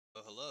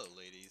Hello,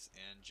 ladies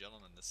and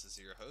gentlemen. This is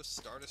your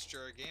host,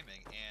 Stardestroyer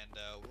Gaming, and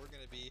we're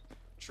going to be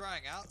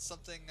trying out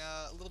something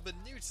a little bit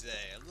new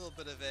today. A little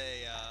bit of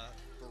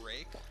a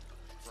break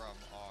from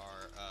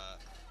our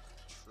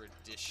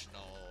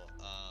traditional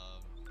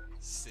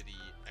city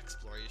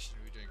exploration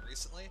we were doing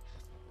recently.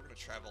 We're going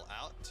to travel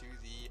out to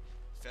the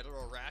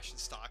Federal Ration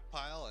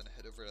Stockpile and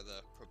head over to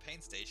the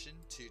propane station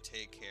to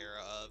take care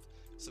of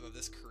some of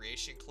this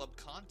Creation Club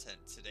content.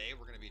 Today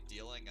we're going to be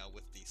dealing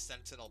with the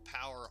Sentinel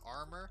Power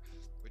Armor,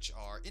 which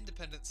are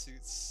independent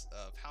suits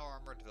of power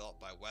armor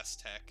developed by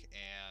Westech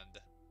and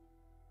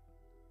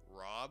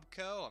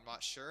Robco, I'm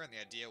not sure, and the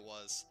idea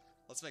was,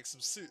 let's make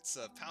some suits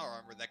of power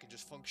armor that can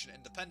just function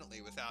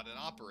independently without an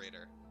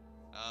operator.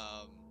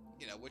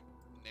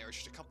 There were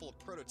just a couple of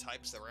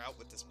prototypes that were out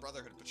with this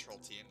Brotherhood Patrol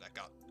team that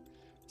got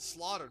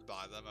slaughtered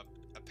by them.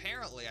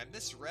 Apparently, I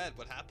misread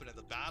what happened in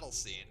the battle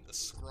scene.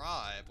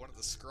 One of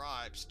the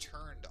scribes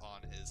turned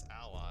on his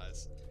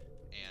allies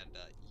and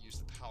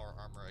used the power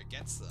armor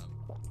against them.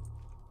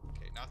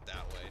 Okay, not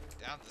that way.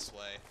 Down this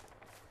way.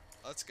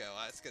 Let's go.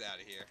 Let's get out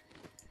of here.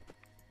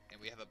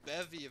 And we have a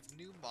bevy of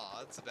new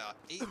mods, about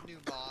 8 new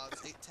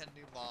mods, 10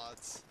 new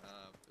mods.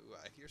 Ooh,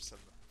 I hear some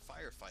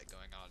firefight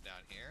going on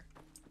down here.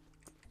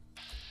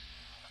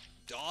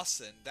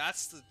 Dawson,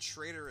 that's the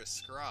traitorous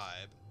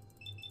scribe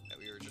that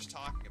we were just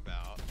talking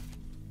about.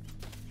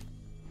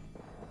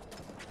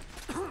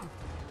 Ooh,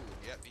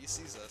 yep, he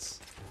sees us.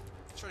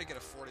 Let's try to get a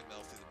 40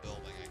 mil through the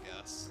building, I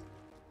guess.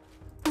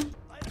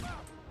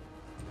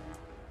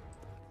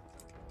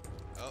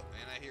 Oh,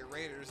 and I hear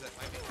raiders that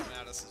might be coming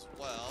at us as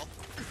well.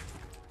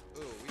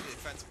 Ooh, we need to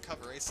find some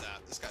cover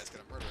ASAP. This guy's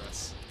gonna murder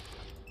us.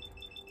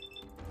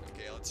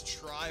 Okay, let's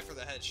try for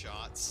the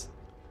headshots.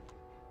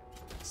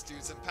 This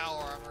dude's in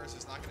power armor, so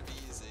it's not gonna be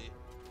easy.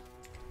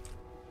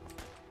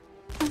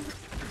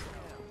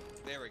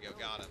 There we go,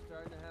 got him.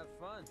 Starting to have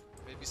fun.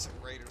 Maybe some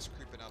raiders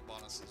creeping up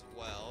on us as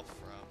well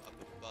from up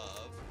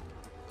above.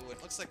 Ooh,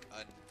 it looks like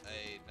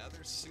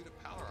another suit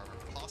of power armor,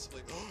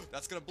 possibly.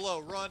 That's gonna blow,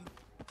 run!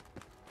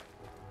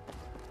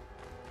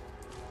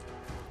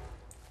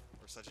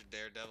 We're such a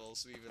daredevil,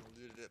 so we even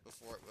looted it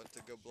before it went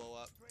to go blow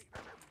up.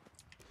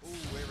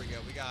 Ooh, there we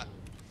go, we got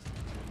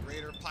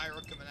Raider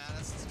Pyro coming at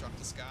us. Let's drop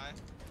this guy.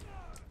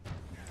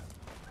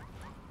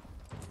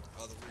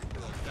 Oh, the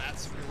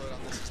VATS reload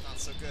on this is not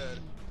so good.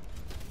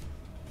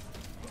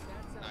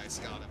 Nice,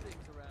 got him.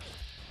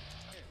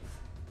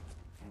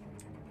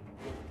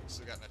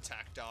 So we got an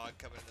attack dog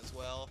coming in as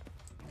well.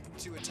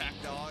 2 attack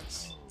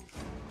dogs.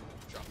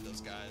 Drop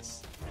those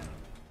guys.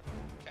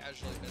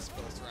 Casually missed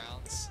both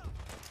rounds.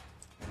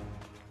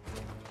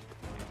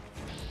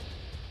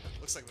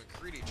 Looks like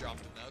McCready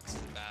dropped him though, because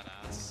he's a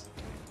badass.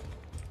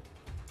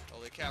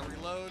 Holy cow,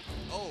 reload.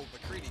 Oh,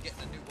 McCready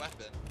getting a new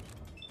weapon.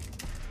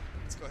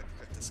 Let's go ahead and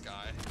crit this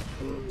guy.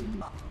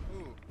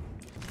 Ooh.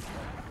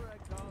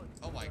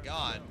 Oh my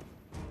god.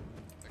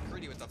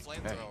 McCready with the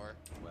flamethrower.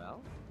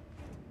 Well?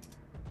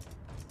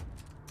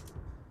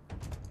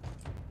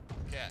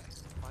 Okay.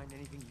 Find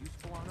anything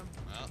useful on him?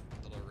 Well,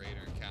 little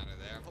raider encounter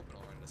there. I'm hoping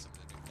I'll run into some of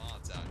the new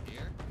mods out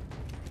here.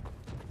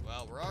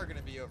 Well, we are going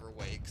to be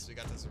overweight because we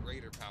got this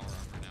raider power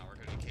armor now we're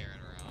going to be carrying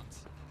around.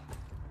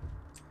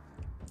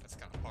 That's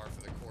kind of par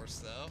for the course,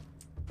 though.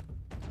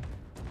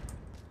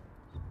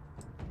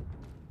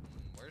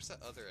 Where's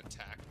that other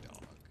attack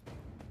dog?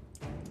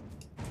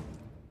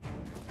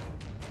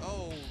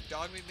 Oh,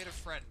 dog made a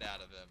friend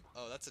out of him.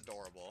 Oh, that's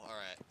adorable.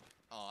 Alright.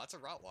 Oh, that's a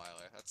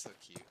Rottweiler. That's so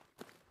cute.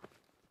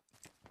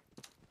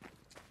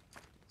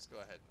 Let's go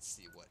ahead and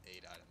see what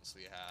 8 items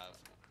we have.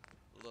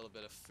 A little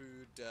bit of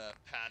food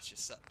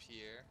patches up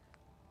here.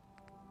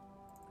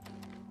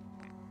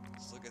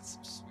 Let's look at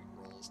some sweet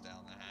rolls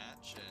down the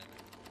hatch.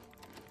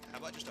 And how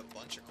about just a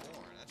bunch of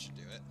corn? That should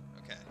do it.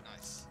 Okay,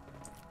 nice.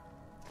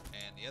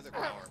 And the other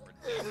power armored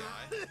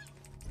guy.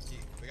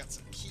 We got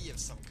some key of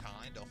some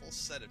kind, a whole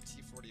set of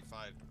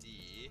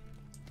T45D.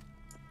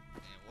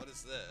 And what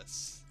is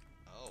this?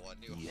 Oh, a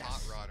new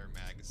Hot Rodder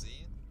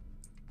magazine.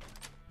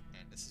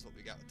 And this is what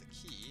we got with the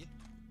key.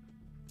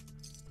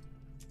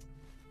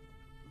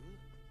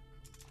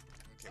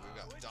 Okay, we've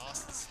got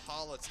Dawson's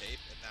holotape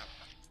in that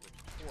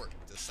report,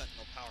 the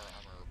Sentinel Power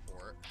Armor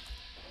report.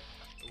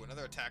 Ooh,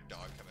 another attack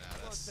dog coming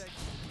at us.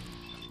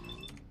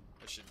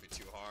 That shouldn't be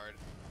too hard.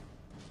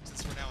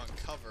 Since we're now in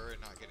cover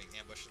and not getting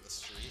ambushed in the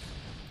street.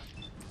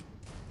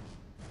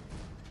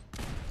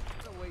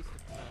 It's a waste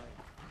of time.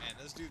 Man,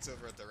 those dudes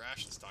over at the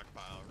ration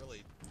stockpile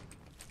really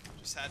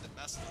just had to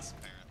mess with us,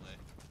 apparently.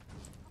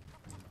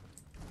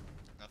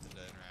 Nothing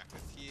to interact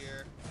with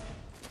here.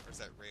 Where's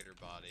that raider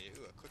body?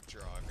 Ooh, a quick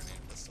draw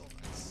grenade pistol.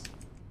 Nice.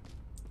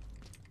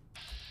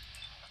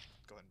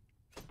 Go ahead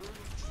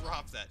and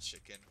drop that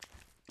chicken.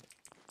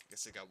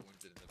 Guess it got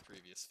wounded in the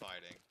previous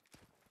fighting.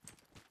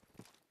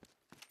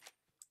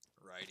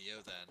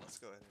 Rightio then. Let's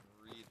go ahead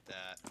and read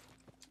that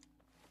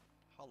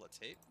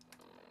holotape.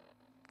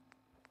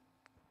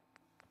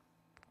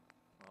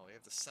 Well, we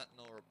have the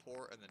Sentinel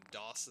report and then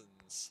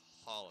Dawson's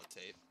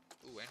holotape.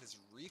 Ooh, and his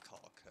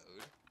recall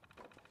code.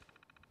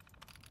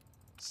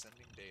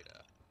 Sending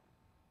data.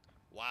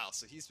 Wow,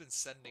 so he's been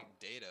sending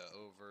data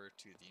over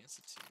to the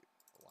Institute.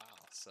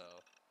 Wow, so...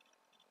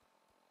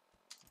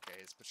 Okay,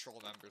 his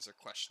patrol members are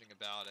questioning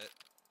about it.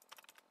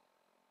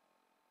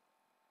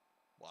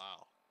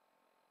 Wow.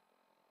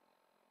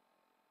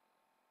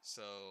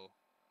 So...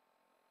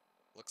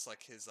 Looks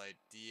like his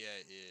idea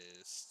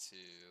is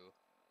to...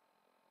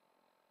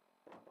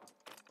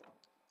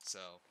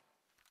 So...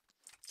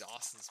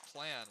 Dawson's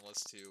plan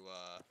was to,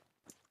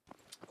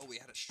 Oh, we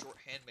had a short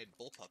handmade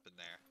bullpup in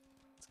there.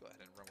 Let's go ahead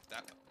and run with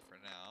that weapon for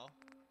now.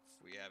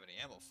 If we have any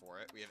ammo for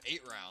it. We have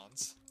 8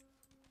 rounds.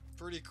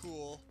 Pretty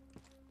cool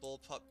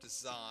bullpup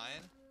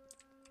design.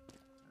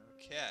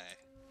 Okay.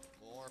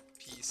 More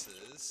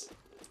pieces.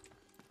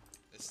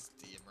 This is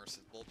the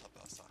immersive bullpup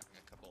I was talking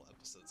a couple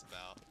episodes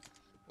about.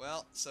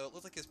 Well, so it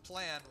looked like his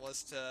plan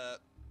was to,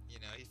 you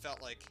know, he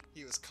felt like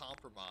he was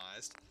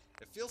compromised.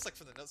 It feels like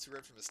from the notes we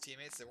read from his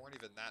teammates, they weren't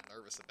even that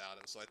nervous about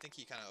him, so I think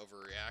he kind of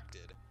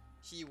overreacted.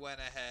 He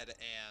went ahead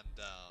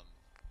and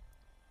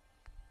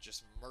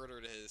just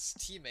murdered his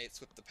teammates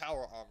with the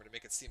power armor to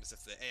make it seem as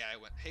if the AI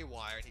went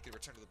haywire and he could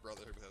return to the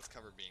Brotherhood without his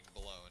cover being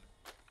blown.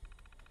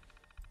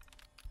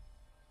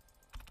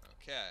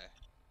 Okay.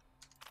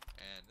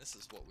 And this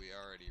is what we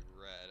already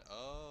read.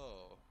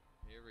 Oh,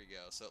 here we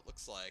go. So it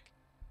looks like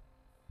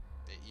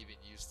they even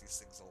use these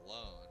things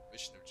alone.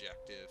 Mission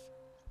objective: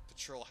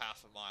 patrol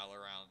half a mile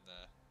around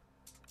the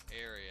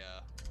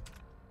area.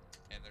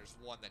 And there's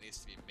one that needs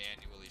to be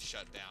manually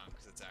shut down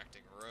because it's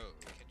acting rogue.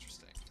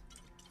 Interesting.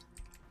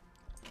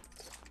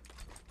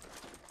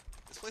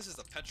 This place is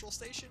a petrol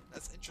station?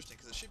 That's interesting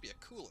because it should be a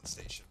coolant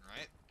station,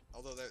 right?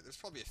 Although there's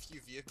probably a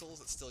few vehicles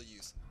that still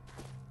use...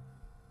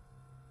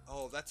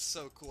 Oh, that's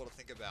so cool to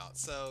think about.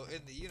 So,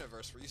 in the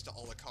universe, we're used to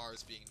all the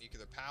cars being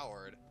nuclear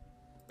powered,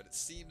 but it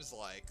seems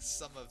like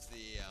some of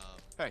the,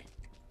 Hey.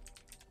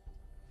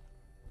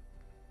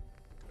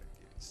 Go ahead and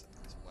give you some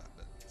of these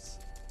weapons.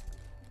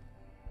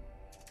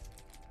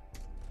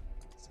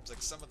 Seems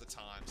like some of the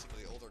time, some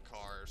of the older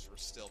cars were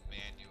still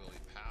manually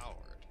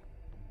powered.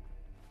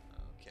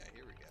 Okay,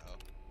 here we go.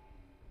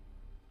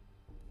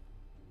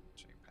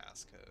 Checking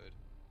passcode.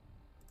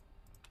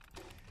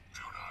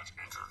 Do not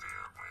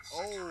interfere with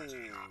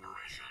security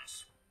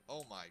operations.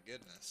 Oh my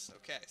goodness.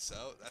 Okay,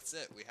 so that's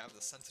it. We have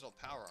the Sentinel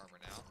power armor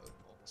now. Oh,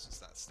 almost was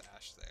that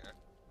stash there.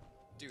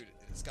 Dude,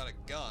 it's got a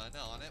gun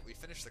on it. We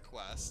finished the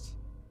quest.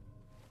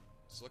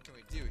 So what can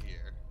we do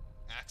here?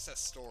 Access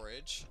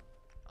storage.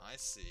 I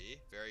see.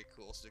 Very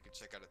cool. So you can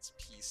check out its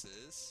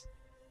pieces.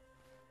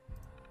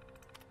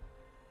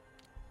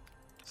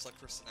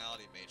 Select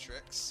personality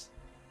matrix.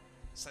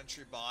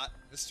 Sentry bot.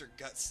 Mr.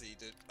 Gutsy.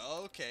 Dude.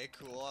 Okay,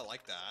 cool. I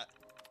like that.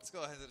 Let's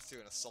go ahead and do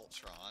an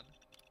Assaultron.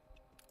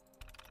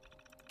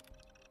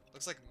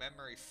 Looks like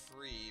memory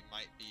free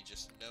might be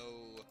just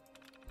no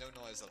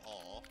noise at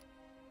all.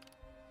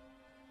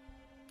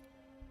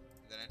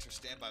 And then enter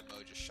standby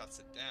mode just shuts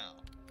it down.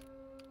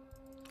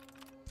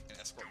 And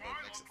escort mode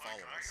makes it follow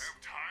us. I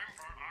have time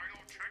for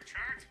idle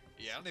chit-chat?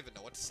 Yeah, I don't even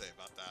know what to say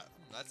about that.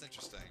 That's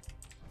interesting.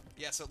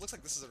 Yeah, so it looks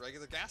like this is a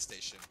regular gas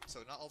station. So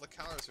not all the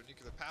cars are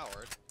nuclear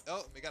powered.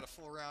 Oh, we got a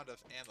full round of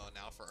ammo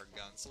now for our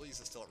gun. So we'll use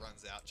this till it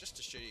runs out, just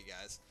to show you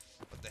guys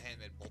what the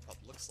handmade bullpup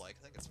looks like.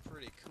 I think it's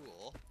pretty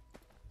cool.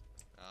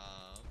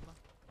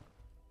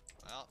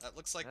 Well, that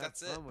looks like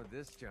that's it. Have fun with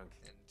this junk.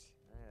 And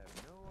I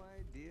have no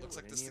idea. looks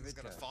like this thing's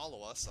gonna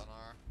follow us on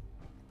our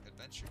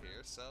adventure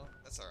here, so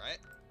that's alright.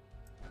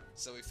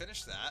 So we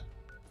finished that.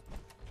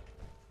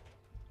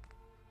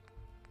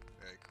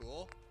 Very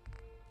cool.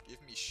 Give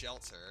me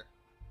shelter.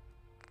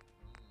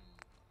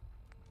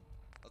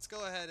 Let's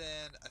go ahead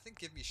and... I think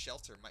Give Me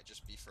Shelter might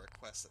just be for a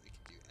quest that we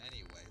can do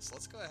anyway. So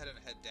let's go ahead and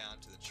head down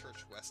to the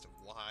church west of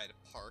Wide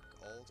Park,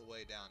 all the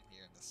way down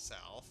here in the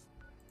south.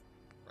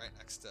 Right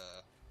next to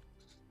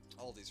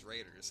all these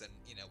raiders. And,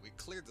 you know, we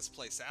cleared this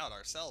place out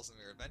ourselves when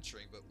we were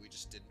adventuring, but we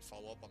just didn't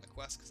follow up on the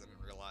quest because I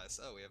didn't realize,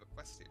 oh, we have a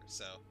quest here.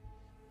 So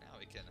now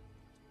we can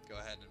go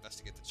ahead and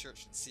investigate the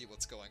church and see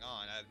what's going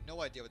on. I have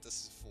no idea what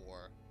this is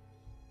for,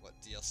 what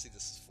DLC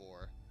this is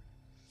for.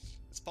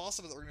 It's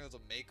possible that we're going to be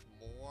able to make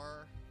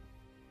more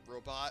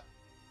robot,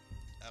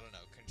 I don't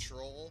know,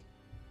 control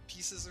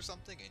pieces or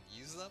something and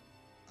use them.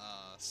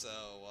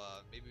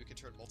 Maybe we can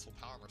turn multiple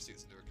power armor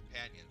suits into our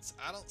companions.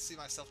 I don't see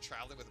myself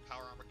traveling with a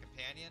power armor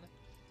companion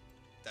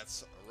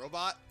that's a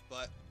robot,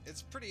 but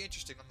it's pretty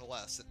interesting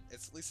nonetheless, and at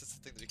least it's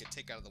the thing that we can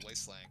take out of the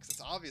wasteland, because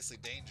it's obviously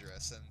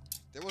dangerous, and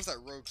there was that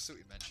rogue suit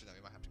we mentioned that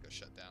we might have to go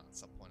shut down at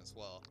some point as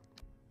well.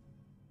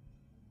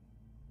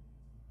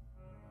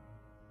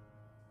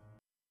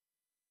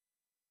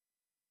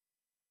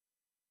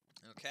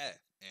 Okay,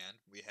 and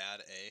we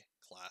had a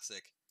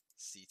classic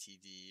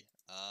CTD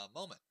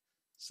moment.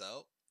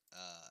 So,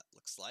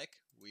 looks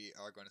like we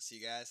are going to see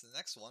you guys in the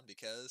next one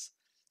because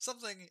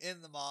something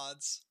in the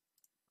mods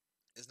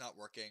is not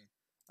working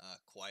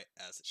quite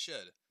as it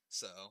should.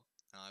 So,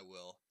 I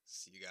will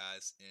see you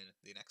guys in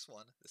the next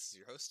one. This is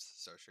your host,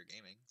 Starshare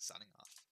Gaming, signing off.